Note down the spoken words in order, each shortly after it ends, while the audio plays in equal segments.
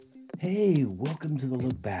Hey, welcome to the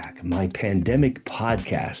Look Back, my pandemic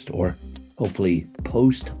podcast, or hopefully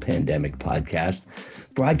post-pandemic podcast,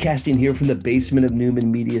 broadcasting here from the basement of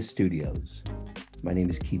Newman Media Studios. My name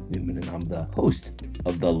is Keith Newman, and I'm the host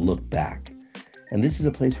of the Look Back. And this is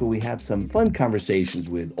a place where we have some fun conversations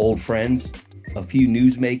with old friends, a few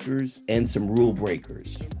newsmakers, and some rule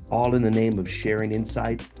breakers, all in the name of sharing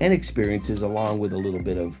insight and experiences along with a little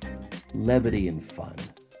bit of levity and fun.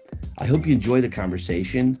 I hope you enjoy the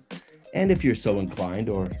conversation, and if you're so inclined,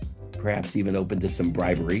 or perhaps even open to some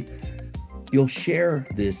bribery, you'll share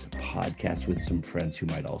this podcast with some friends who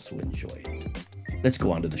might also enjoy it. Let's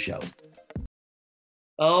go on to the show.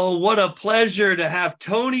 Oh, what a pleasure to have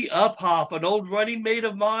Tony Uphoff, an old running mate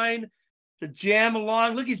of mine, to jam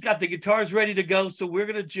along. Look, he's got the guitars ready to go, so we're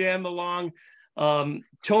going to jam along.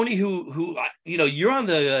 Tony, who you're on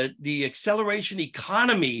the acceleration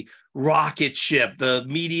economy rocket ship, the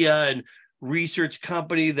media and research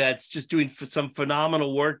company that's just doing some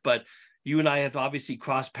phenomenal work. But you and I have obviously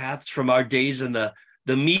crossed paths from our days in the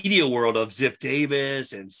media world of Ziff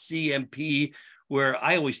Davis and CMP, where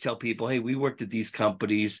I always tell people, hey, we worked at these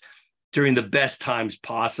companies during the best times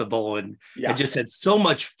possible, and I just had so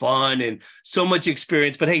much fun and so much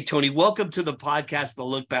experience. But hey, Tony, welcome to the podcast, The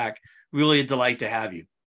Look Back. Really a delight to have you.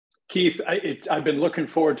 Keith, I've been looking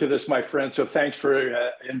forward to this, my friend, so thanks for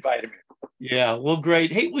inviting me. Yeah, well,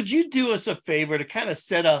 great. Hey, would you do us a favor to kind of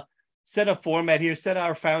set a format here, set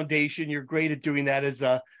our foundation? You're great at doing that as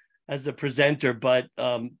a presenter, but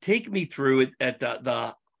take me through it at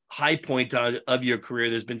the high point of your career.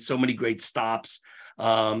 There's been so many great stops,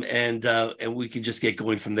 and we can just get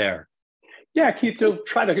going from there. Yeah, Keith, to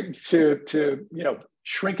try to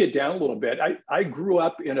shrink it down a little bit. I grew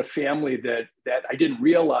up in a family that I didn't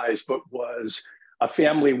realize, but was a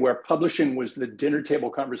family where publishing was the dinner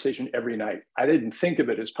table conversation every night. I didn't think of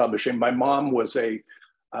it as publishing. My mom was an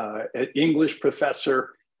English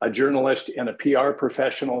professor, a journalist, and a PR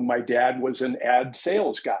professional. My dad was an ad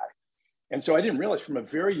sales guy. And so I didn't realize from a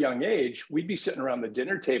very young age, we'd be sitting around the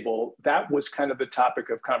dinner table. That was kind of the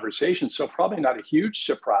topic of conversation. So probably not a huge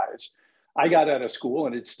surprise. I got out of school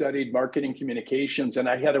and had studied marketing communications, and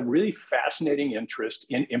I had a really fascinating interest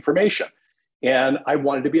in information. And I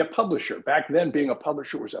wanted to be a publisher. Back then, being a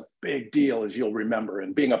publisher was a big deal, as you'll remember,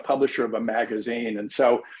 and being a publisher of a magazine. And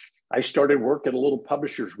so I started work at a little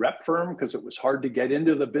publisher's rep firm because it was hard to get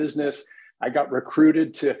into the business. I got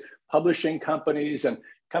recruited to publishing companies and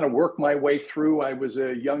kind of worked my way through. I was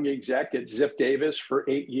a young exec at Ziff Davis for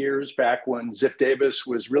 8 years, back when Ziff Davis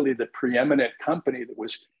was really the preeminent company that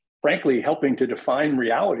was frankly helping to define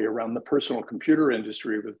reality around the personal computer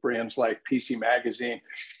industry with brands like PC Magazine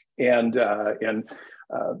and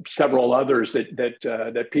several others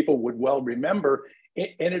that people would well remember.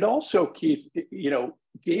 And it also, Keith,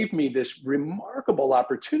 gave me this remarkable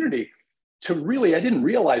opportunity to really, I didn't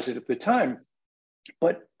realize it at the time,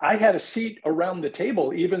 but I had a seat around the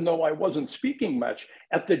table, even though I wasn't speaking much,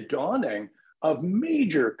 at the dawning of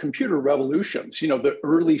major computer revolutions, the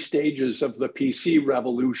early stages of the PC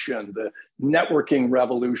revolution, the networking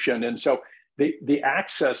revolution. And so the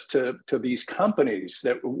access to these companies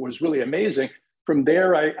that was really amazing. From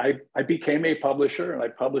there, I became a publisher, and I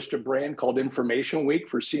published a brand called InformationWeek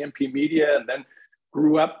for CMP Media, and then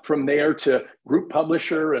grew up from there to group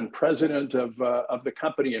publisher and president of the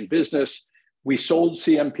company in business. We sold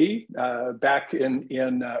CMP back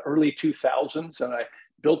in early 2000s, and I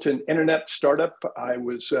built an internet startup. I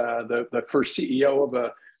was the first CEO of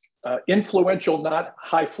a influential, not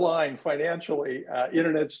high-flying financially,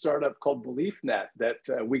 internet startup called BeliefNet that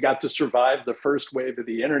we got to survive the first wave of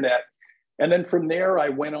the internet. And then from there, I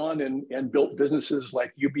went on and built businesses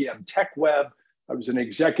like UBM TechWeb. I was an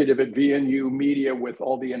executive at VNU Media with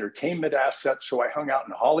all the entertainment assets. So I hung out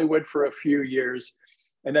in Hollywood for a few years.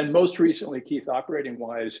 And then most recently, Keith,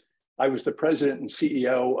 operating-wise, I was the president and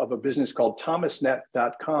CEO of a business called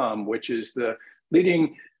thomasnet.com, which is the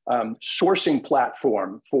leading sourcing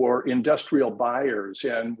platform for industrial buyers,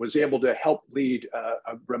 and was able to help lead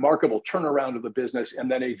a remarkable turnaround of the business,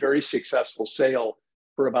 and then a very successful sale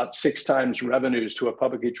for about 6 times revenues to a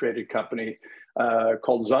publicly traded company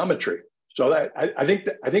called Xometry. So I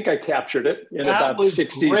think I captured it in about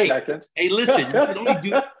 60 seconds. Hey, listen,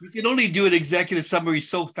 you can only do an executive summary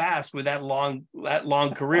so fast with that long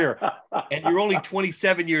career, and you're only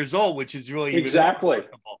 27 years old, which is really exactly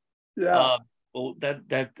remarkable. Yeah. Well,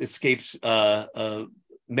 that escapes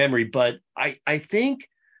memory, but I think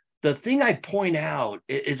the thing I point out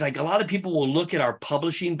is like a lot of people will look at our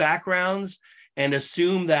publishing backgrounds and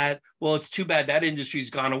assume that, well, it's too bad that industry's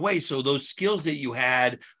gone away, so those skills that you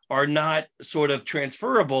had are not sort of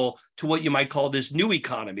transferable to what you might call this new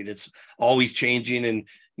economy that's always changing. And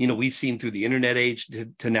we've seen through the internet age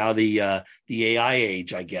to now the AI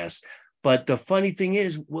age, I guess. But the funny thing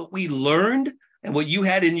is, what we learned and what you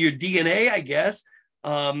had in your DNA, I guess,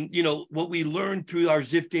 what we learned through our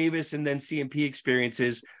Ziff Davis and then CMP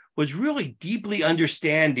experiences was really deeply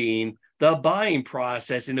understanding the buying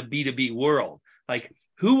process in a B2B world. Like,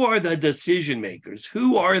 who are the decision makers?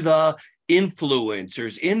 Who are the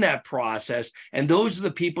influencers in that process? And those are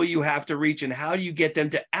the people you have to reach. And how do you get them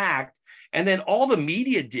to act? And then all the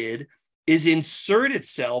media did is insert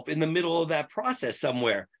itself in the middle of that process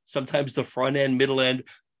somewhere, sometimes the front end, middle end,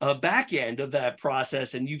 back end of that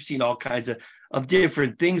process. And you've seen all kinds of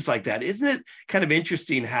different things like that. Isn't it kind of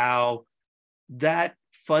interesting how that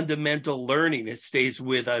fundamental learning, it stays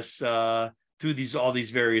with us through all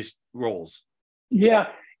these various roles? Yeah.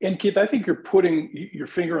 And Keith, I think you're putting your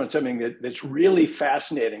finger on something that's really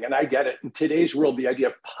fascinating. And I get it. In today's world, the idea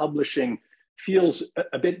of publishing feels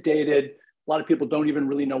a bit dated. A lot of people don't even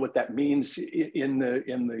really know what that means in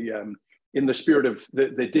the spirit of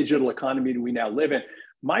the digital economy that we now live in.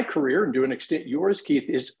 My career, and to an extent yours, Keith,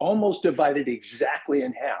 is almost divided exactly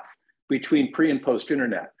in half between pre and post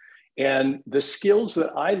internet. And the skills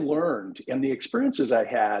that I learned and the experiences I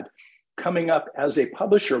had coming up as a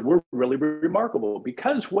publisher were really remarkable,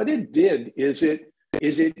 because what it did is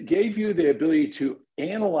it gave you the ability to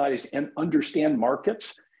analyze and understand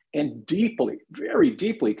markets, and deeply, very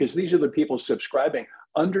deeply, because these are the people subscribing,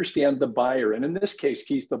 understand the buyer. And in this case,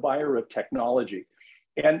 he's the buyer of technology.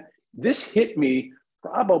 And this hit me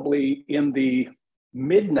probably in the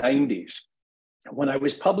mid 90s when I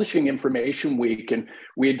was publishing Information Week, and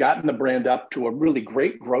we had gotten the brand up to a really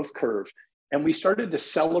great growth curve. And we started to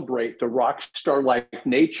celebrate the rock star-like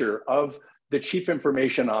nature of the chief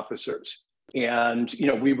information officers. And,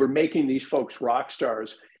 we were making these folks rock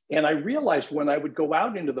stars. And I realized when I would go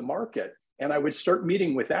out into the market and I would start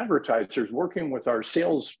meeting with advertisers, working with our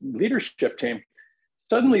sales leadership team,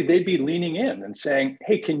 suddenly they'd be leaning in and saying,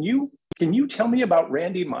 hey, can you tell me about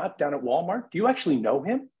Randy Mott down at Walmart? Do you actually know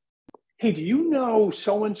him? Hey, do you know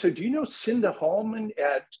so-and-so? Do you know Cinda Hallman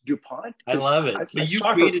at DuPont? I love it. So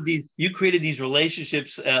you created these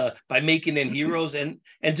relationships by making them heroes and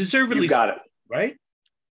deservedly. You got it. Right?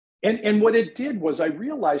 And what it did was I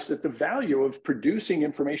realized that the value of producing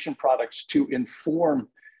information products to inform,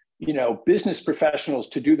 business professionals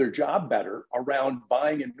to do their job better around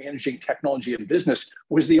buying and managing technology and business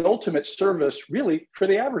was the ultimate service really for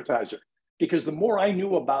the advertiser. Because the more I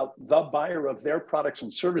knew about the buyer of their products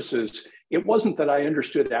and services, it wasn't that I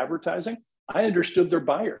understood advertising, I understood their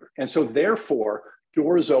buyer. And so therefore,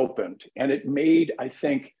 doors opened. And it made, I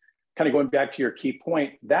think, kind of going back to your key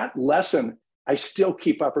point, that lesson I still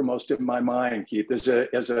keep uppermost in my mind, Keith,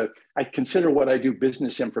 I consider what I do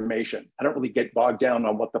business information. I don't really get bogged down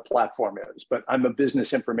on what the platform is, but I'm a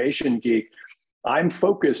business information geek. I'm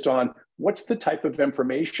focused on what's the type of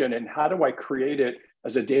information and how do I create it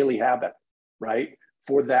as a daily habit, right?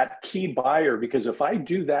 For that key buyer, because if I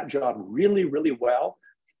do that job really, really well,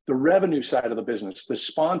 the revenue side of the business, the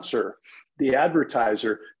sponsor, the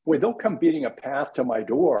advertiser, boy, they'll come beating a path to my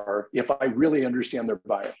door if I really understand their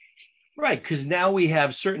buyer. Right, because now we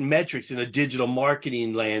have certain metrics in a digital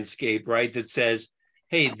marketing landscape, right, that says,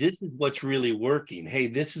 hey, this is what's really working. Hey,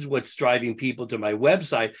 this is what's driving people to my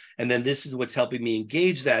website. And then this is what's helping me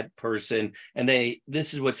engage that person. And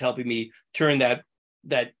this is what's helping me turn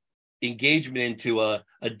that engagement into a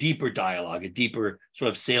deeper dialogue, a deeper sort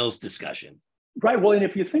of sales discussion. Right. Well, and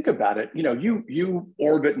if you think about it, you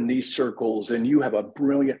orbit in these circles and you have a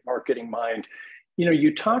brilliant marketing mind.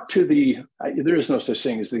 You talk to there is no such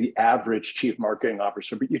thing as the average chief marketing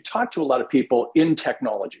officer, but you talk to a lot of people in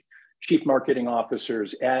technology, chief marketing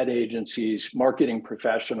officers, ad agencies, marketing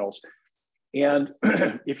professionals. And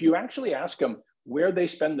if you actually ask them where they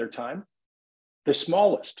spend their time,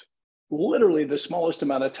 literally the smallest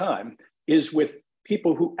amount of time is with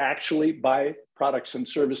people who actually buy products and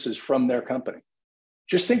services from their company.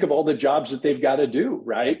 Just think of all the jobs that they've got to do,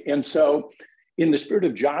 right? And so in the spirit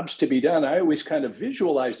of jobs to be done, I always kind of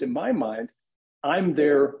visualized in my mind, I'm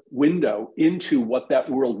their window into what that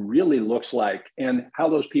world really looks like and how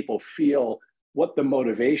those people feel, what the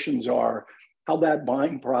motivations are, how that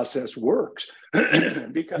buying process works.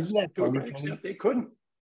 Because to an extent they couldn't.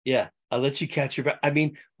 Yeah, I'll let you catch your breath. I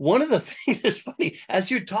mean, one of the things that's funny, as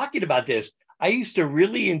you're talking about this, I used to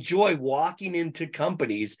really enjoy walking into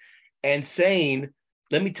companies and saying,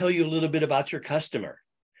 let me tell you a little bit about your customer.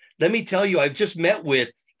 Let me tell you, I've just met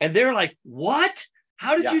with, and they're like, what?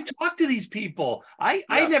 How did you talk to these people? I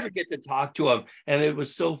never get to talk to them. And it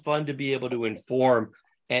was so fun to be able to inform.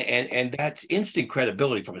 And that's instant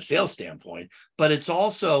credibility from a sales standpoint. But it's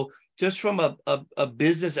also just from a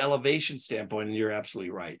business elevation standpoint, and you're absolutely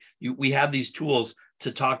right. We have these tools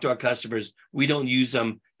to talk to our customers. We don't use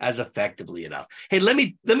them as effectively enough. Hey, let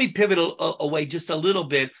me pivot away just a little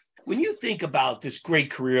bit. When you think about this great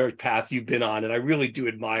career path you've been on, and I really do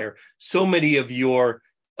admire so many of your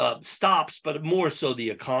stops, but more so the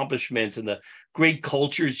accomplishments and the great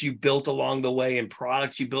cultures you built along the way and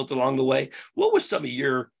products you built along the way. What's some of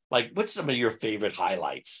your favorite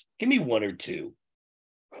highlights? Give me one or two.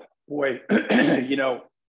 Boy,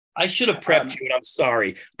 I should have prepped you, and I'm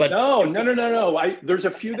sorry, but no. There's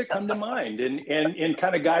a few that come to mind, and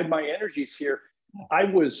kind of guide my energies here. I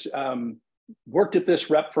was worked at this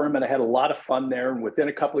rep firm, and I had a lot of fun there. And within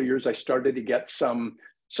a couple of years, I started to get some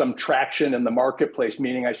traction in the marketplace,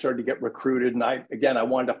 meaning I started to get recruited. And I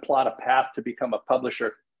wanted to plot a path to become a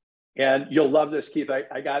publisher. And you'll love this, Keith.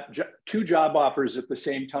 I got two job offers at the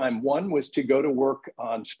same time. One was to go to work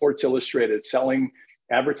on Sports Illustrated, selling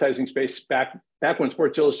advertising space back when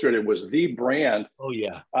Sports Illustrated was the brand. Oh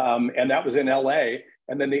yeah. And that was in LA.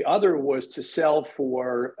 And then the other was to sell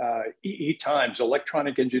for EE Times,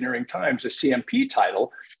 Electronic Engineering Times, a CMP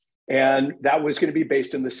title. And that was going to be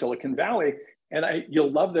based in the Silicon Valley. And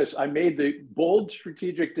you'll love this. I made the bold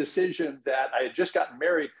strategic decision that I had just gotten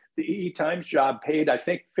married. The EE Times job paid, I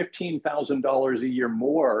think, $15,000 a year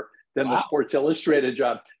more than the Sports Illustrated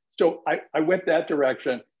job. So I went that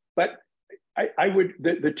direction. But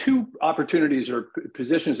the two opportunities or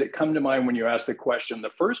positions that come to mind when you ask the question. The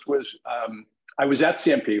first was I was at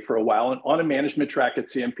CMP for a while and on a management track at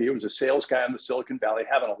CMP. I was a sales guy in the Silicon Valley,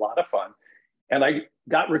 having a lot of fun. And I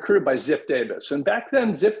got recruited by Ziff Davis. And back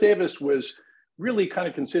then, Ziff Davis was really kind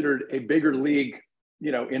of considered a bigger league,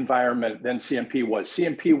 environment than CMP was.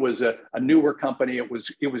 CMP was a newer company. It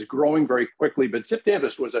was growing very quickly, but Ziff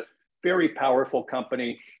Davis was a very powerful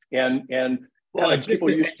company. And well,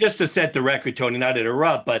 just to set the record, Tony, not to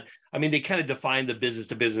interrupt, but I mean, they kind of defined the business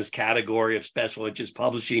to business category of special interest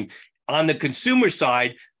publishing. On the consumer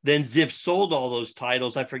side, then Ziff sold all those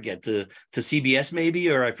titles. I forget to CBS maybe,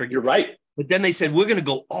 or I forget. You're right. But then they said, we're going to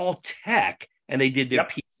go all tech. And they did their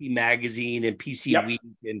PC Magazine and PC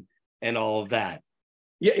Week and all of that.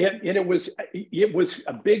 Yeah, and it was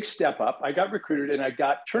a big step up. I got recruited and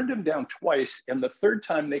I turned them down twice. And the third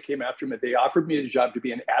time they came after me, they offered me a job to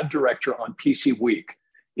be an ad director on PC Week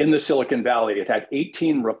in the Silicon Valley. It had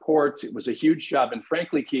 18 reports. It was a huge job. And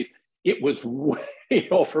frankly, Keith, it was way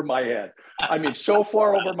over my head. I mean, so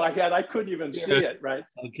far over my head, I couldn't even see it, right?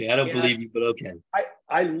 Okay, I don't believe you, but okay.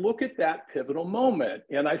 I look at that pivotal moment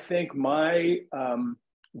and I think my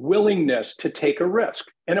willingness to take a risk,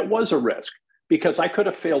 and it was a risk, because I could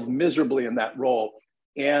have failed miserably in that role.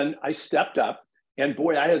 And I stepped up, and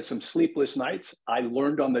boy, I had some sleepless nights. I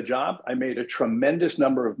learned on the job. I made a tremendous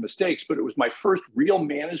number of mistakes, but it was my first real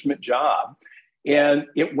management job, and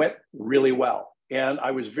it went really well. And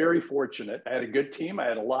I was very fortunate. I had a good team. I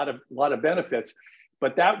had a lot of benefits,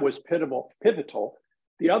 but that was pivotal.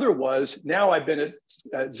 The other was, now I've been at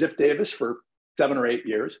Ziff Davis for 7 or 8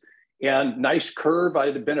 years. And nice curve. I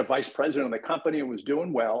had been a vice president of the company and was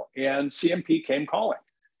doing well. And CMP came calling.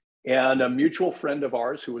 And a mutual friend of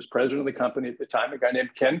ours who was president of the company at the time, a guy named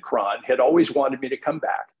Ken Cron, had always wanted me to come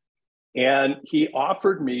back. And he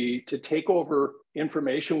offered me to take over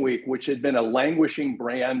InformationWeek, which had been a languishing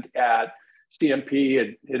brand at CMP.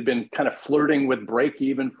 It had been kind of flirting with break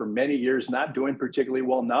even for many years, not doing particularly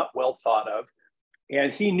well, not well thought of.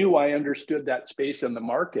 And he knew I understood that space in the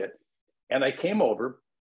market. And I came over.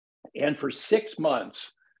 And for 6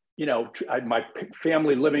 months, my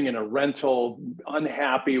family living in a rental,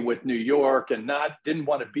 unhappy with New York and didn't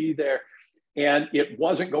want to be there. And it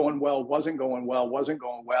wasn't going well.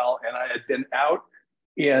 And I had been out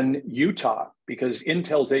in Utah because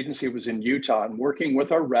Intel's agency was in Utah and working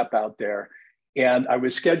with our rep out there. And I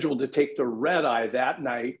was scheduled to take the red eye that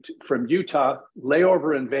night from Utah, lay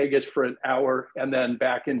over in Vegas for an hour, and then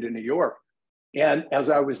back into New York. And as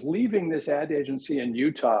I was leaving this ad agency in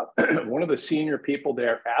Utah, one of the senior people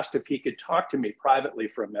there asked if he could talk to me privately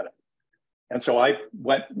for a minute. And so I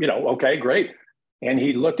went, okay, great. And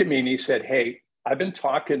he looked at me and he said, hey, I've been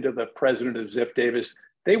talking to the president of Ziff Davis.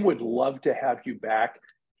 They would love to have you back.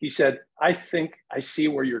 He said, I think I see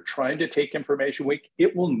where you're trying to take InformationWeek.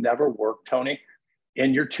 It will never work, Tony.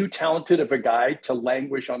 And you're too talented of a guy to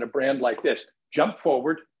languish on a brand like this. Jump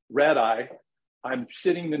forward, red eye. I'm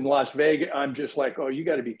sitting in Las Vegas. I'm just like, oh, you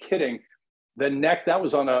got to be kidding. That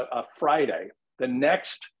was on a Friday. The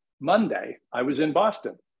next Monday, I was in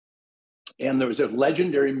Boston. And there was a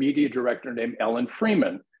legendary media director named Ellen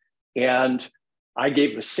Freeman. And I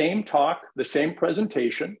gave the same talk, the same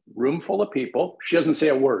presentation, room full of people. She doesn't say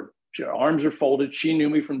a word. Her arms are folded. She knew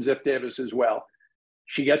me from Ziff Davis as well.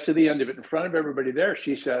 She gets to the end of it in front of everybody there.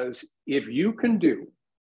 She says, if you can do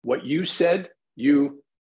what you said you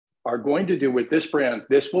are going to do with this brand,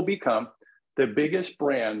 this will become the biggest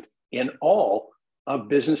brand in all of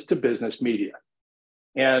business to business media.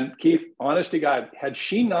 And Keith, honest to God, had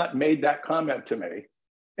she not made that comment to me,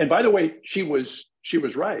 and by the way, she was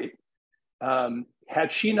right.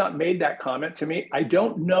 Had she not made that comment to me, I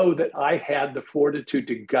don't know that I had the fortitude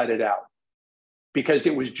to gut it out, because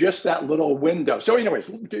it was just that little window. So anyways,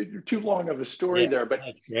 too long of a story there, but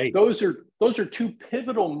those are two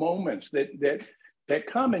pivotal moments that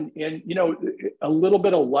come, and a little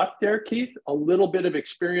bit of luck there, Keith, a little bit of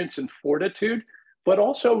experience and fortitude, but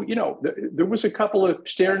also, there was a couple of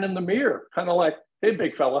staring in the mirror, kind of like, hey,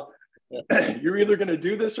 big fella, you're either going to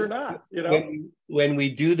do this or not. When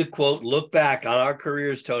we do the quote, look back on our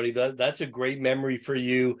careers, Tony, that's a great memory for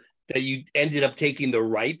you, that you ended up taking the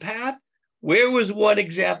right path. Where was one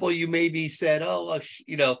example you maybe said, on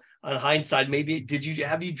hindsight, maybe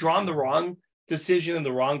have you drawn the wrong decision and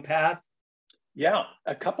the wrong path? Yeah,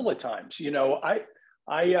 a couple of times. I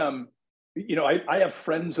have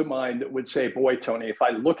friends of mine that would say, boy, Tony, if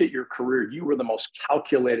I look at your career, you were the most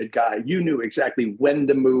calculated guy. You knew exactly when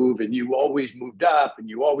to move, and you always moved up, and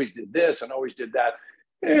you always did this and always did that.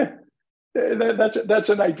 That's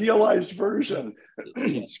an idealized version.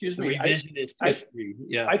 Excuse me. Revisionist history.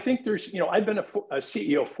 I think there's, I've been a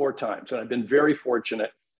CEO 4 times, and I've been very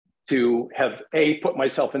fortunate to have put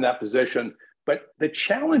myself in that position. But the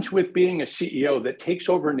challenge with being a CEO that takes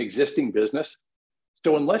over an existing business,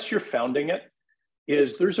 so unless you're founding it,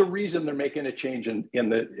 is there's a reason they're making a change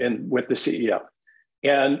with the CEO.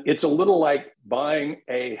 And it's a little like buying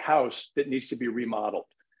a house that needs to be remodeled.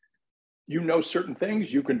 Certain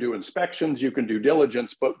things, you can do inspections, you can do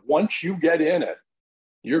diligence, but once you get in it,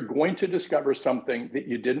 you're going to discover something that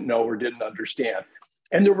you didn't know or didn't understand.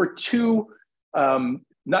 And there were 2,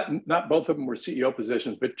 not both of them were CEO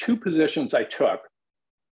positions, but 2 positions I took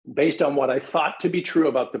based on what I thought to be true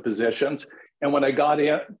about the positions. And when I got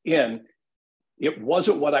in, it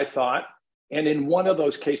wasn't what I thought. And in one of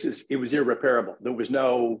those cases, it was irreparable. There was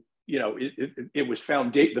no, it was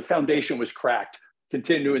the foundation was cracked,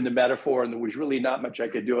 continuing the metaphor, and there was really not much I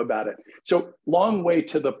could do about it. So long way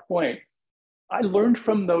to the point. I learned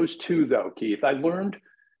from those 2 though, Keith. I learned,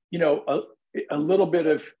 a little bit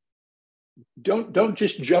of, don't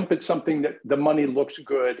just jump at something that the money looks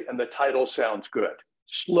good and the title sounds good.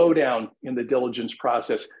 Slow down in the diligence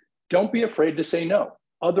process. Don't be afraid to say no.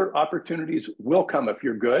 Other opportunities will come if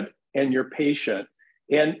you're good and you're patient.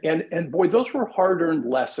 And boy, those were hard-earned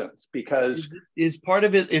lessons, because is part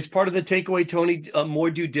of the takeaway, Tony, more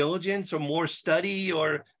due diligence or more study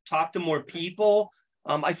or talk to more people.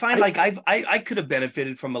 I find I could have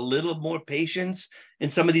benefited from a little more patience in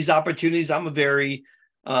some of these opportunities. I'm a very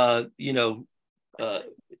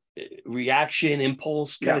reaction,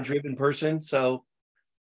 impulse kind of driven person, so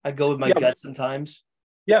I go with my gut sometimes.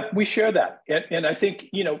 Yeah, we share that. And I think,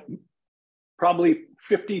 probably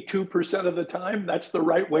 52% of the time, that's the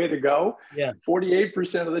right way to go. Yeah.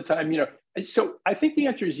 48% of the time, So I think the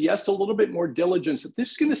answer is yes, a little bit more diligence.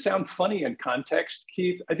 This is going to sound funny in context,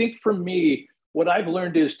 Keith. I think for me, what I've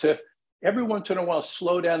learned is to every once in a while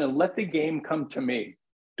slow down and let the game come to me.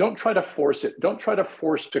 Don't try to force it. Don't try to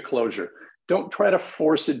force to closure. Don't try to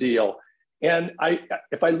force a deal. And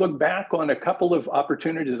if I look back on a couple of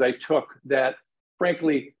opportunities I took that,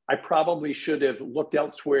 frankly, I probably should have looked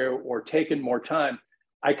elsewhere or taken more time,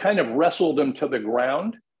 I kind of wrestled them to the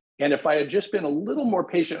ground. And if I had just been a little more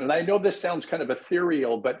patient, and I know this sounds kind of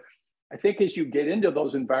ethereal, but I think as you get into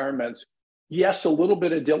those environments, yes, a little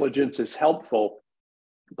bit of diligence is helpful.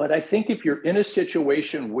 But I think if you're in a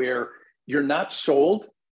situation where you're not sold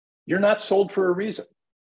for a reason,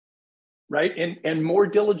 right? And more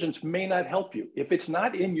diligence may not help you. If it's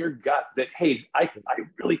not in your gut that, hey, I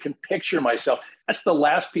really can picture myself. That's the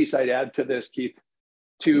last piece I'd add to this, Keith,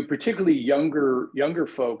 to particularly younger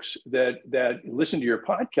folks that listen to your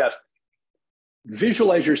podcast.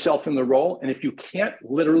 Visualize yourself in the role. And if you can't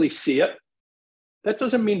literally see it, that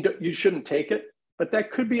doesn't mean you shouldn't take it, but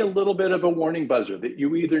that could be a little bit of a warning buzzer that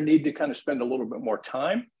you either need to kind of spend a little bit more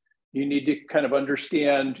time. You need to kind of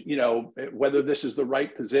understand, whether this is the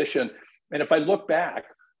right position. And if I look back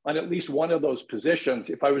on at least one of those positions,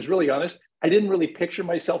 if I was really honest, I didn't really picture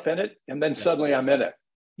myself in it. And then suddenly I'm in it.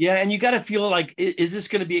 Yeah. And you got to feel like, is this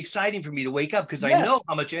going to be exciting for me to wake up? Because I know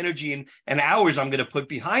how much energy and hours I'm going to put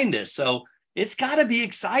behind this. So it's got to be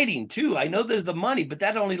exciting too. I know there's the money, but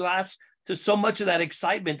that only lasts to so much of that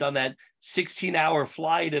excitement on that 16-hour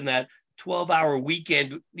flight and that 12-hour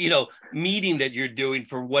weekend, meeting that you're doing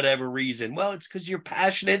for whatever reason. Well, it's because you're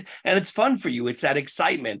passionate and it's fun for you. It's that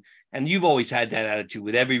excitement. And you've always had that attitude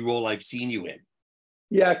with every role I've seen you in.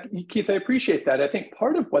 Yeah, Keith, I appreciate that. I think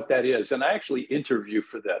part of what that is, and I actually interview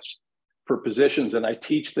for this, for positions, and I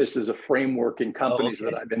teach this as a framework in companies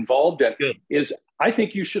that I'm involved in, Good. is I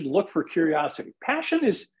think you should look for curiosity. Passion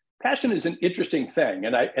is an interesting thing.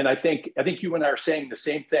 And I think you and I are saying the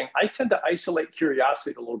same thing. I tend to isolate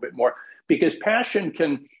curiosity a little bit more, because passion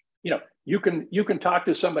can, you can talk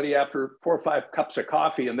to somebody after 4 or 5 cups of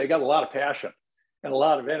coffee and they got a lot of passion and a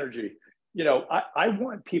lot of energy. I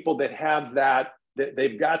want people that have that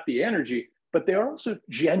they've got the energy, but they're also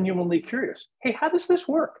genuinely curious. Hey, how does this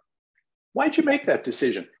work? Why'd you make that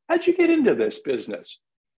decision? How'd you get into this business?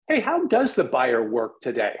 Hey, how does the buyer work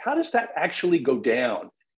today? How does that actually go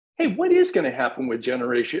down? Hey, what is going to happen with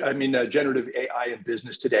generative AI in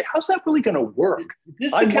business today? How's that really going to work?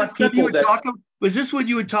 This the kind of stuff you would talk about? Was this what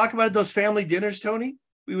you would talk about at those family dinners, Tony?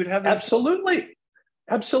 We would have this. Absolutely.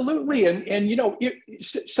 And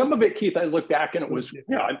some of it, Keith, I look back and it was,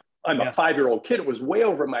 I'm a 5-year-old kid. It was way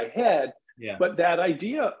over my head. Yeah. But that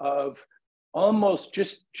idea of almost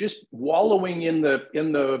just wallowing in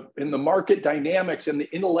the market dynamics and the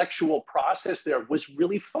intellectual process there was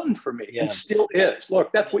really fun for me, and still is.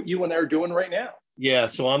 Look, that's what you and I are doing right now. Yeah.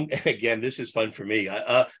 So this is fun for me.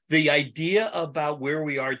 The idea about where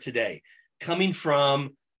we are today, coming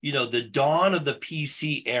from, the dawn of the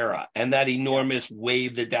PC era and that enormous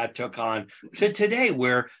wave that took on, to today,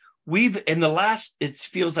 where we've, in the last, it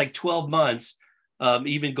feels like 12 months,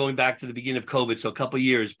 even going back to the beginning of COVID, so a couple of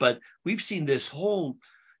years, but we've seen this whole,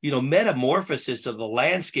 metamorphosis of the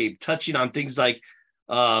landscape, touching on things like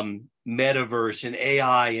metaverse and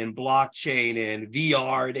AI and blockchain and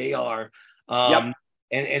VR and AR,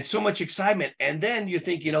 and so much excitement. And then you're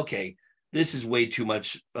thinking, okay, this is way too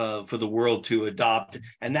much for the world to adopt.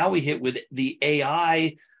 And now we hit with the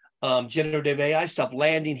AI, generative AI stuff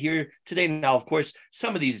landing here today. Now, of course,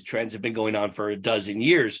 some of these trends have been going on for a dozen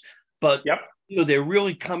years, but they're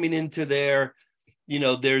really coming into their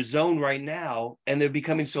zone right now, and they're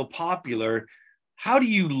becoming so popular. How do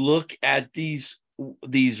you look at these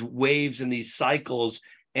waves and these cycles,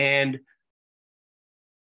 and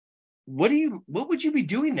what would you be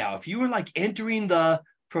doing now if you were like entering the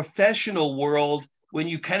professional world when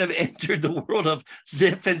you kind of entered the world of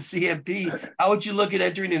ZIF and CMP? How would you look at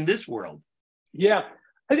entering in this world? Yeah,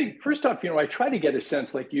 I think first off, I try to get a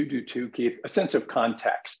sense, like you do too, Keith, a sense of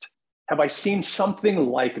context. Have I seen something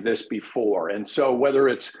like this before? And so whether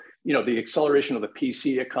it's, the acceleration of the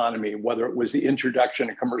PC economy, whether it was the introduction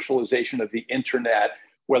and commercialization of the internet,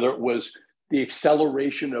 whether it was the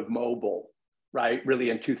acceleration of mobile, right? Really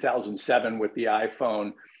in 2007 with the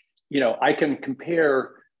iPhone, I can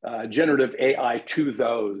compare generative AI to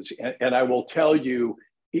those. And I will tell you,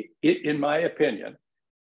 it, in my opinion,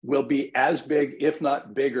 will be as big, if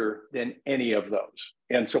not bigger, than any of those.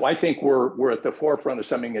 And so I think we're at the forefront of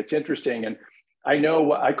something that's interesting. And I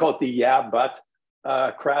know I call it the but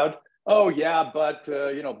crowd. Oh, yeah, but,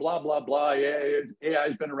 blah, blah, blah. AI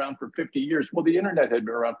has been around for 50 years. Well, the internet had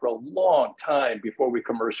been around for a long time before we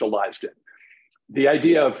commercialized it. The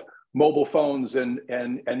idea of mobile phones and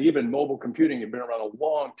even mobile computing had been around a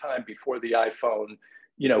long time before the iPhone,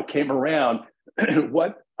 came around.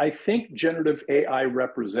 What I think generative AI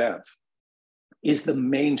represents is the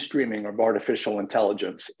mainstreaming of artificial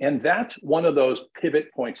intelligence. And that's one of those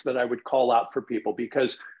pivot points that I would call out for people,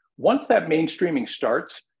 because once that mainstreaming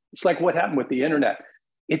starts, it's like what happened with the internet.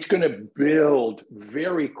 It's going to build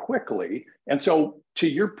very quickly. And so to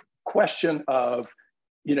your question of,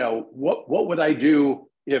 what would I do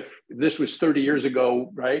if this was 30 years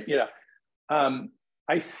ago, right?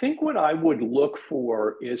 I think what I would look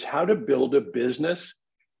for is how to build a business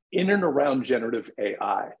in and around generative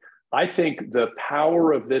AI. I think the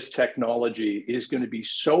power of this technology is going to be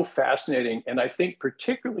so fascinating. And I think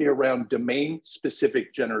particularly around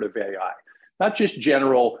domain-specific generative AI, not just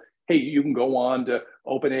general, hey, you can go on to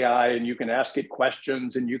OpenAI and you can ask it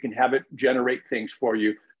questions and you can have it generate things for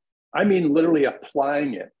you. I mean, literally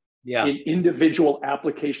applying it in individual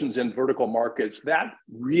applications in vertical markets. That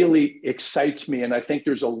really excites me. And I think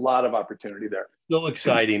there's a lot of opportunity there. So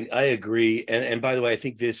exciting. I agree. And by the way, I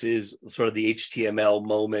think this is sort of the HTML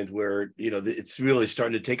moment where, it's really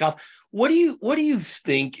starting to take off. What do you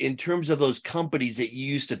think in terms of those companies that you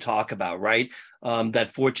used to talk about, right?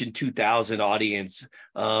 That Fortune 2000 audience,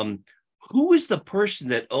 who is the person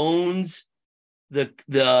that owns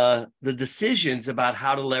the decisions about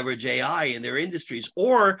how to leverage AI in their industries?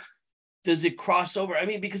 Or does it cross over? I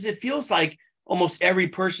mean, because it feels like almost every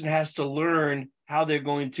person has to learn how they're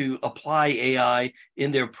going to apply AI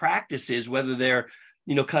in their practices, whether they're,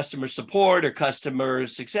 customer support or customer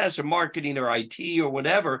success or marketing or IT or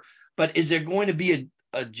whatever. But is there going to be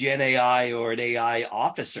a Gen AI or an AI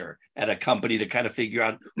officer at a company to kind of figure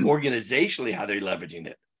out organizationally how they're leveraging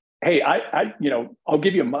it? Hey, I'll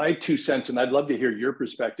give you my 2 cents, and I'd love to hear your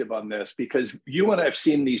perspective on this, because you and I have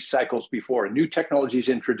seen these cycles before. New technology is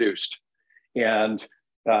introduced, and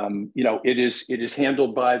it is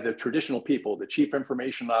handled by the traditional people, the chief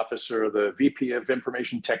information officer, the VP of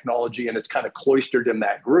information technology, and it's kind of cloistered in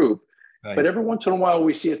that group. Right. But every once in a while,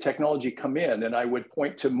 we see a technology come in, and I would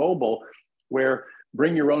point to mobile, where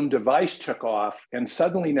bring your own device took off, and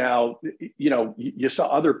suddenly now, you saw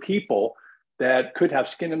other people that could have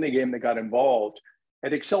skin in the game that got involved.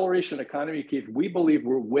 At Acceleration Economy, Keith, we believe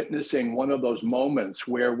we're witnessing one of those moments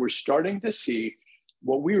where we're starting to see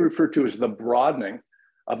what we refer to as the broadening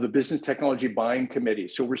of the business technology buying committee.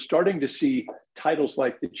 So we're starting to see titles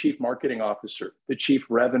like the chief marketing officer, the chief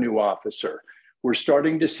revenue officer. We're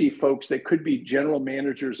starting to see folks that could be general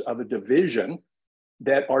managers of a division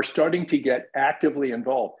that are starting to get actively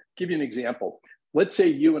involved. I'll give you an example. Let's say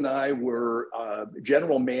you and I were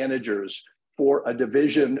general managers for a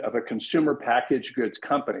division of a consumer packaged goods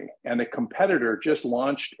company, and a competitor just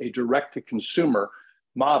launched a direct-to-consumer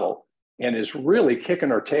model and is really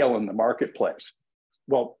kicking our tail in the marketplace.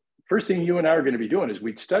 Well, first thing you and I are going to be doing is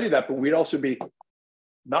we'd study that, but we'd also be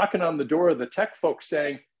knocking on the door of the tech folks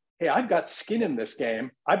saying, hey, I've got skin in this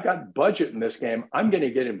game. I've got budget in this game. I'm going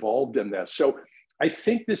to get involved in this. So I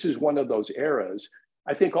think this is one of those eras.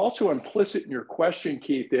 I think also implicit in your question,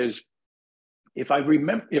 Keith, is if I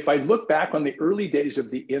look back on the early days of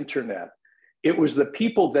the internet, it was the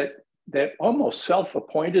people that almost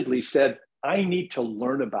self-appointedly said, I need to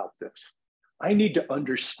learn about this. I need to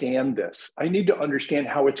understand this. I need to understand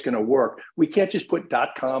how it's going to work. We can't just put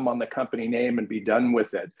 .com on the company name and be done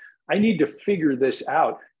with it. I need to figure this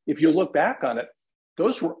out. If you look back on it,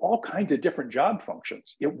 those were all kinds of different job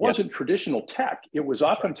functions. It wasn't traditional tech. It was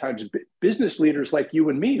oftentimes business leaders like you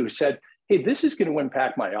and me who said, hey, this is going to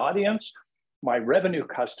impact my audience, my revenue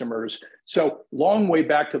customers. So long way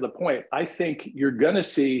back to the point, I think you're going to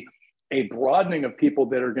see a broadening of people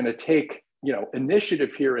that are going to take,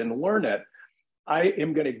 initiative here and learn it. I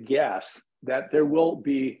am going to guess that there will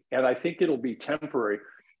be, and I think it'll be temporary,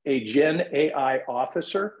 a Gen AI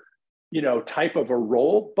officer, type of a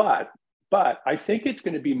role, but I think it's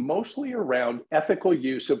going to be mostly around ethical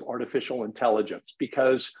use of artificial intelligence,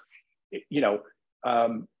 because,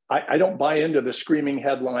 I don't buy into the screaming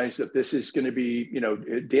headlines that this is going to be,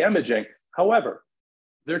 damaging. However,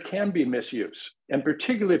 there can be misuse, and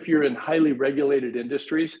particularly if you're in highly regulated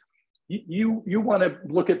industries, you want to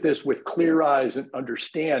look at this with clear eyes and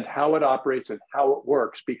understand how it operates and how it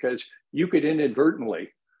works, because you could inadvertently,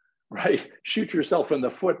 shoot yourself in the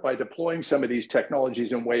foot by deploying some of these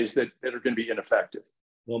technologies in ways that are going to be ineffective.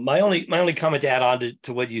 Well, my only comment to add on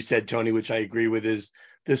to what you said, Tony, which I agree with, is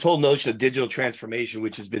this whole notion of digital transformation,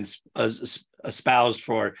 which has been espoused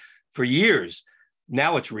for years.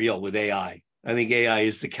 Now it's real with AI. I think AI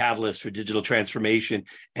is the catalyst for digital transformation.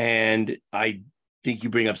 And I think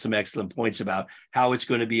you bring up some excellent points about how it's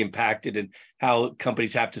going to be impacted and how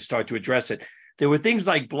companies have to start to address it. There were things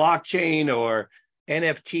like blockchain or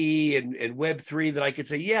NFT and Web3 that I could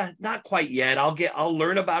say, yeah, not quite yet. I'll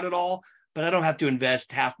learn about it all, but I don't have to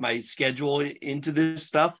invest half my schedule into this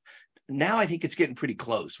stuff. Now I think it's getting pretty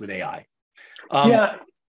close with AI. I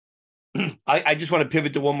just want to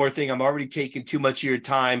pivot to one more thing. I'm already taking too much of your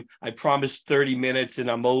time. I promised 30 minutes and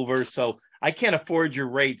I'm over. So I can't afford your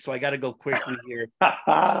rate. So I got to go quickly here.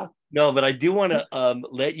 No, but I do want to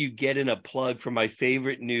let you get in a plug for my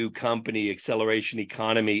favorite new company, Acceleration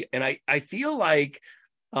Economy. And I feel like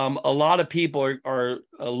a lot of people are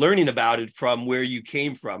learning about it from where you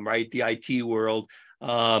came from, right? The IT world.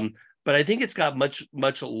 But I think it's got much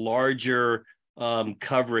larger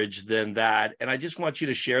coverage than that. And I just want you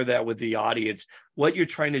to share that with the audience, what you're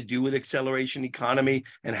trying to do with Acceleration Economy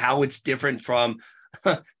and how it's different from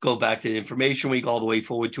go back to InformationWeek all the way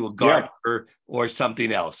forward to a Gartner or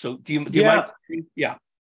something else. So do you mind? Yeah.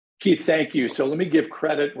 Keith, thank you. So let me give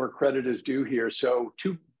credit where credit is due here. So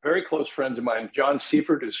two very close friends of mine, John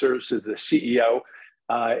Seifert, who serves as the CEO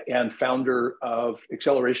and founder of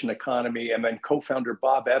Acceleration Economy, and then co-founder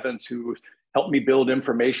Bob Evans, who helped me build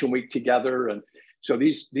InformationWeek together. And so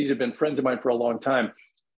these have been friends of mine for a long time.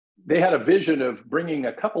 They had a vision of bringing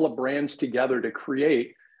a couple of brands together to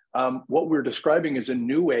create what we're describing as a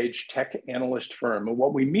new age tech analyst firm. And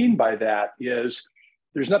what we mean by that is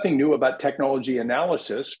there's nothing new about technology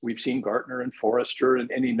analysis. We've seen Gartner and Forrester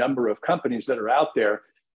and any number of companies that are out there,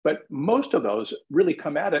 but most of those really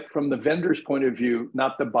come at it from the vendor's point of view,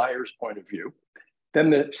 not the buyer's point of view. Then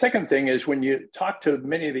the second thing is when you talk to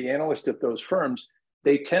many of the analysts at those firms,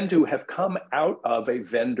 they tend to have come out of a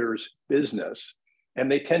vendor's business.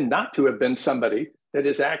 and they tend not to have been somebody that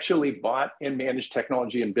has actually bought and managed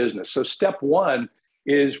technology in business. So step one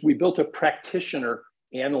is we built a practitioner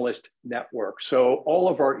analyst network. So all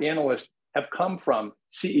of our analysts have come from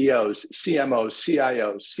CEOs, CMOs,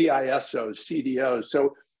 CIOs, CISOs, CDOs.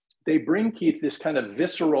 So they bring, Keith, this kind of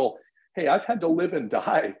visceral, hey, I've had to live and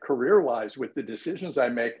die career-wise with the decisions I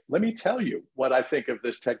make. Let me tell you what I think of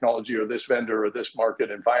this technology or this vendor or this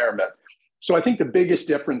market environment. So I think the biggest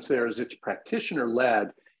difference there is it's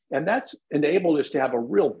practitioner-led, and that's enabled us to have a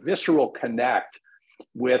real visceral connect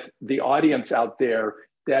with the audience out there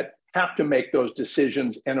that have to make those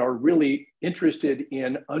decisions and are really interested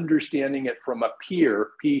in understanding it from a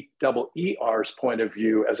peer, P-E-E-R's point of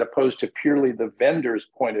view, as opposed to purely the vendor's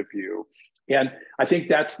point of view. And I think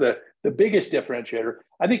that's the biggest differentiator.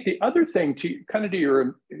 I think the other thing to kind of to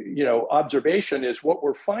your observation is what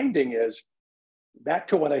we're finding is, back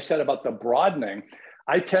to what I said about the broadening,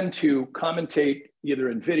 I tend to commentate either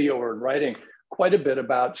in video or in writing quite a bit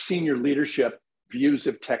about senior leadership views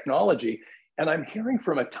of technology. And I'm hearing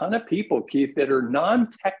from a ton of people, Keith, that are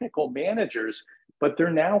non-technical managers, but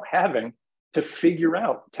they're now having to figure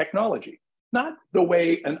out technology. Not the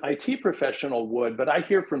way an IT professional would, but I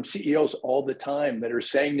hear from CEOs all the time that are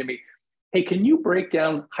saying to me, hey, can you break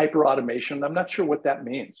down hyperautomation? I'm not sure what that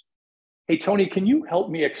means. Hey, Tony, can you help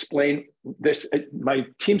me explain this? My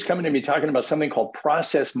team's coming to me talking about something called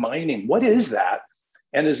process mining. What is that?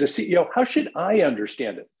 And as a CEO, how should I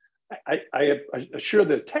understand it? I assure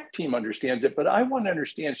the tech team understands it, but I want to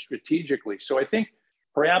understand strategically. So I think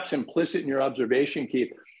perhaps implicit in your observation,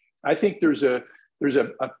 Keith, I think there's a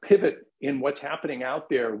pivot in what's happening out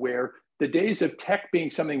there where the days of tech being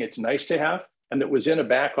something that's nice to have and that was in a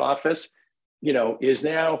back office, is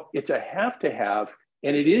now it's a have to have,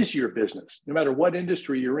 and it is your business. No matter what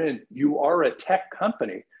industry you're in, you are a tech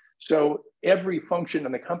company. So every function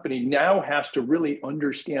in the company now has to really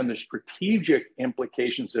understand the strategic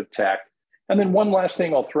implications of tech. And then one last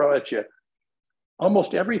thing I'll throw at you.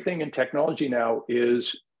 Almost everything in technology now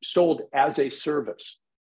is sold as a service.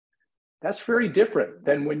 That's very different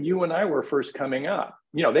than when you and I were first coming up.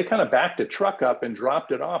 They kind of backed a truck up and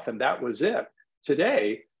dropped it off, and that was it.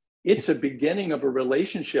 Today, it's a beginning of a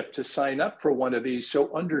relationship to sign up for one of these.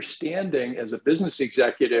 So understanding as a business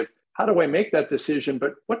executive, how do I make that decision?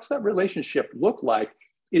 But what's that relationship look like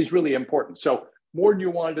is really important. So more than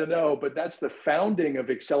you wanted to know, but that's the founding of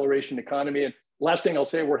Acceleration Economy. And last thing I'll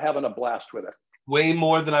say, we're having a blast with it. Way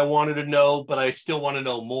more than I wanted to know, but I still want to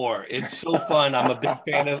know more. It's so fun. I'm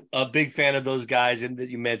a big fan of those guys and that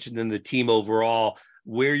you mentioned in the team overall,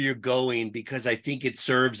 where you're going, because I think it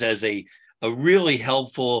serves as a really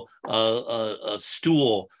helpful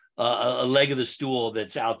stool, a leg of the stool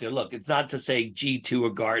that's out there. Look, it's not to say G2 or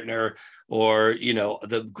Gartner or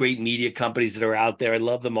the great media companies that are out there. I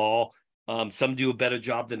love them all. Some do a better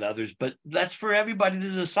job than others, but that's for everybody to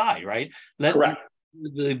decide, right? Correct.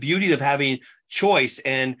 The beauty of having choice,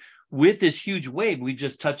 and with this huge wave we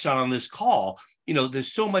just touched on this call,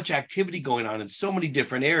 there's so much activity going on in so many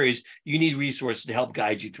different areas. You need resources to help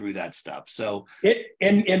guide you through that stuff. So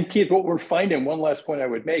and Keith, what we're finding, one last point I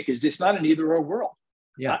would make, is it's not an either or world.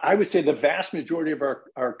 Yeah, I would say the vast majority of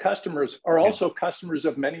our customers are also customers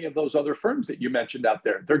of many of those other firms that you mentioned out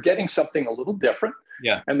there. They're getting something a little different.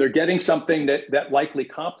 Yeah. And they're getting something that likely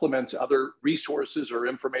complements other resources or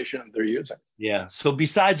information that they're using. Yeah. So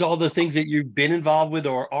besides all the things that you've been involved with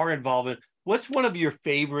or are involved in, what's one of your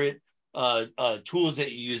favorite tools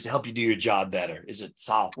that you use to help you do your job better? Is it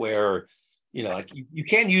software? Or, you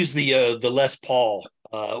can't use the Les Paul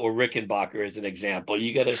or Rickenbacker as an example.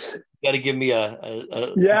 You gotta give me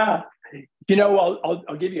a yeah.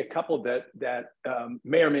 I'll give you a couple that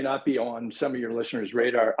may or may not be on some of your listeners'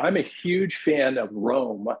 radar. I'm a huge fan of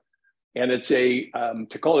Roam, and it's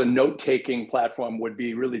to call it a note-taking platform would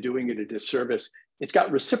be really doing it a disservice. It's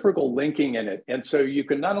got reciprocal linking in it, and so you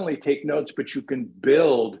can not only take notes, but you can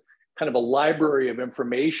build kind of a library of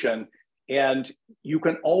information, and you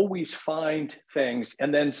can always find things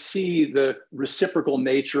and then see the reciprocal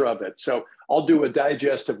nature of it. So I'll do a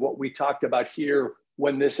digest of what we talked about here.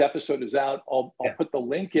 When this episode is out, I'll put the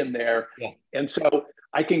link in there. Yeah. And so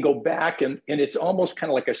I can go back and it's almost kind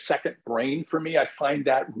of like a second brain for me. I find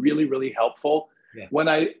that really, really helpful. Yeah. When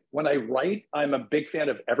I write, I'm a big fan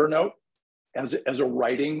of Evernote as a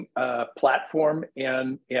writing platform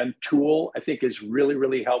and tool. I think is really,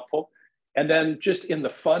 really helpful. And then just in the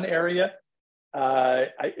fun area,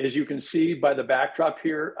 as you can see by the backdrop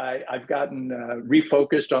here, I've gotten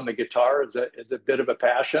refocused on the guitar as a bit of a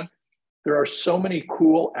passion. There are so many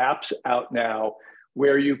cool apps out now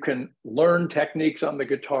where you can learn techniques on the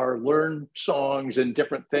guitar, learn songs and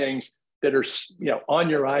different things. that are, on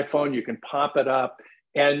your iPhone. You can pop it up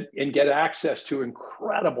and get access to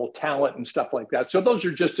incredible talent and stuff like that. So those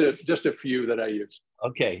are just a few that I use.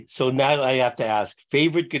 Okay, so now I have to ask,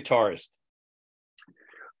 favorite guitarist?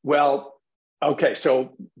 Well, okay,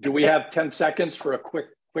 so do we have 10 seconds for a quick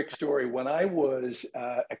story? When I was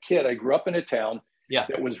a kid, I grew up in a town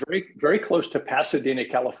that was very, very close to Pasadena,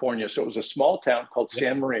 California. So it was a small town called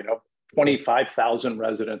San Marino, 25,000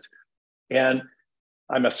 residents. And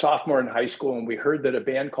I'm a sophomore in high school, and we heard that a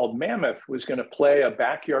band called Mammoth was going to play a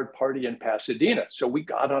backyard party in Pasadena. So we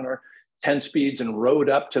got on our 10 speeds and rode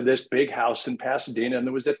up to this big house in Pasadena, and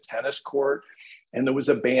there was a tennis court, and there was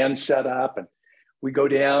a band set up, and we go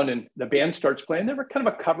down, and the band starts playing. They were kind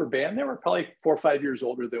of a cover band. They were probably 4 or 5 years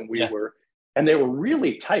older than we were, and they were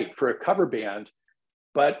really tight for a cover band.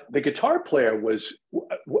 But the guitar player was,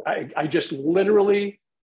 I just literally,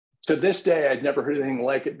 to this day, I'd never heard anything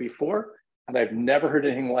like it before. And I've never heard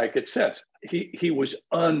anything like it since. He was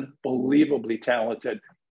unbelievably talented.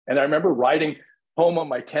 And I remember riding home on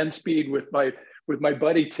my 10 speed with my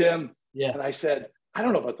buddy Tim. Yeah. And I said, I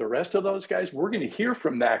don't know about the rest of those guys. We're going to hear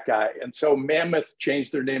from that guy. And so Mammoth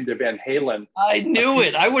changed their name to Van Halen. I knew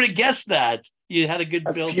it. I would have guessed that. You had a good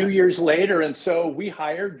build. A few years later. And so we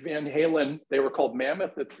hired Van Halen. They were called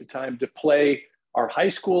Mammoth at the time, to play our high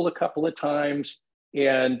school a couple of times.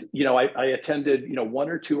 And, I attended, 1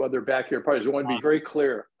 or 2 other backyard parties. I want to be very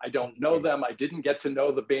clear. I don't know them. I didn't get to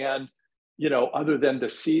know the band, other than to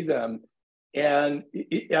see them. And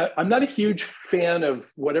I'm not a huge fan of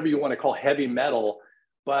whatever you want to call heavy metal,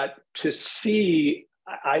 but to see,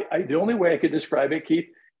 the only way I could describe it, Keith,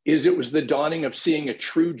 is it was the dawning of seeing a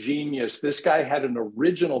true genius. This guy had an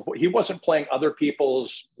original voice. He wasn't playing other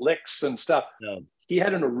people's licks and stuff. No. He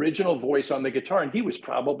had an original voice on the guitar, and he was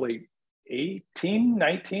probably 18,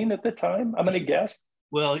 19 at the time, I'm going to guess.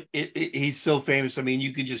 Well, he's so famous. I mean,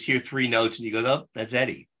 you can just hear 3 notes and you go, oh, that's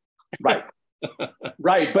Eddie. Right.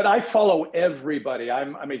 Right. But I follow everybody.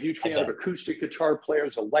 I'm a huge fan of acoustic guitar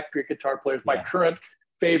players, electric guitar players. My current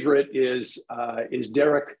favorite is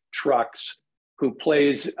Derek Trucks, who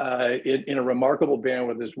plays in a remarkable band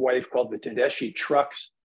with his wife called the Tedeschi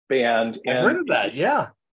Trucks Band. I've heard of that. Yeah.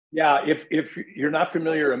 Yeah. If you're not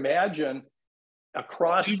familiar, imagine a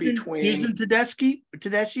cross between Susan Tedeschi?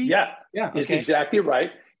 Yeah, okay. Is exactly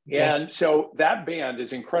right. And so that band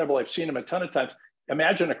is incredible. I've seen them a ton of times.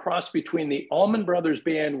 Imagine a cross between the Allman Brothers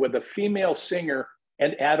Band with a female singer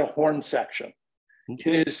and add a horn section.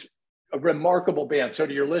 Okay. It is a remarkable band. So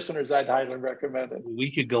to your listeners, I'd highly recommend it.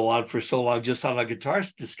 We could go on for so long just on a guitar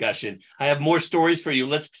discussion. I have more stories for you.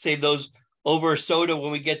 Let's save those over soda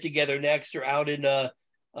when we get together next, or out in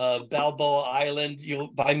Balboa Island.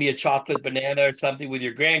 You'll buy me a chocolate banana or something with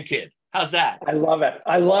your grandkid. How's that? I love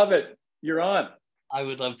it. You're on. I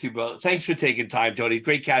would love to, bro. Thanks for taking time, Tony.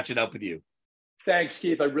 Great catching up with you. Thanks,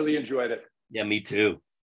 Keith. I really enjoyed it. Yeah, me too.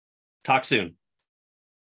 Talk soon.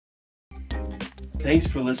 Thanks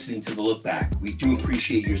for listening to The Look Back. We do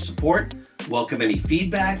appreciate your support, welcome any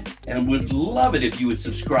feedback, and would love it if you would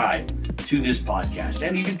subscribe to this podcast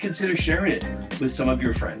and even consider sharing it with some of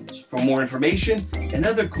your friends. For more information and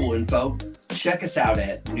other cool info, check us out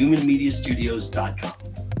at newmanmediastudios.com.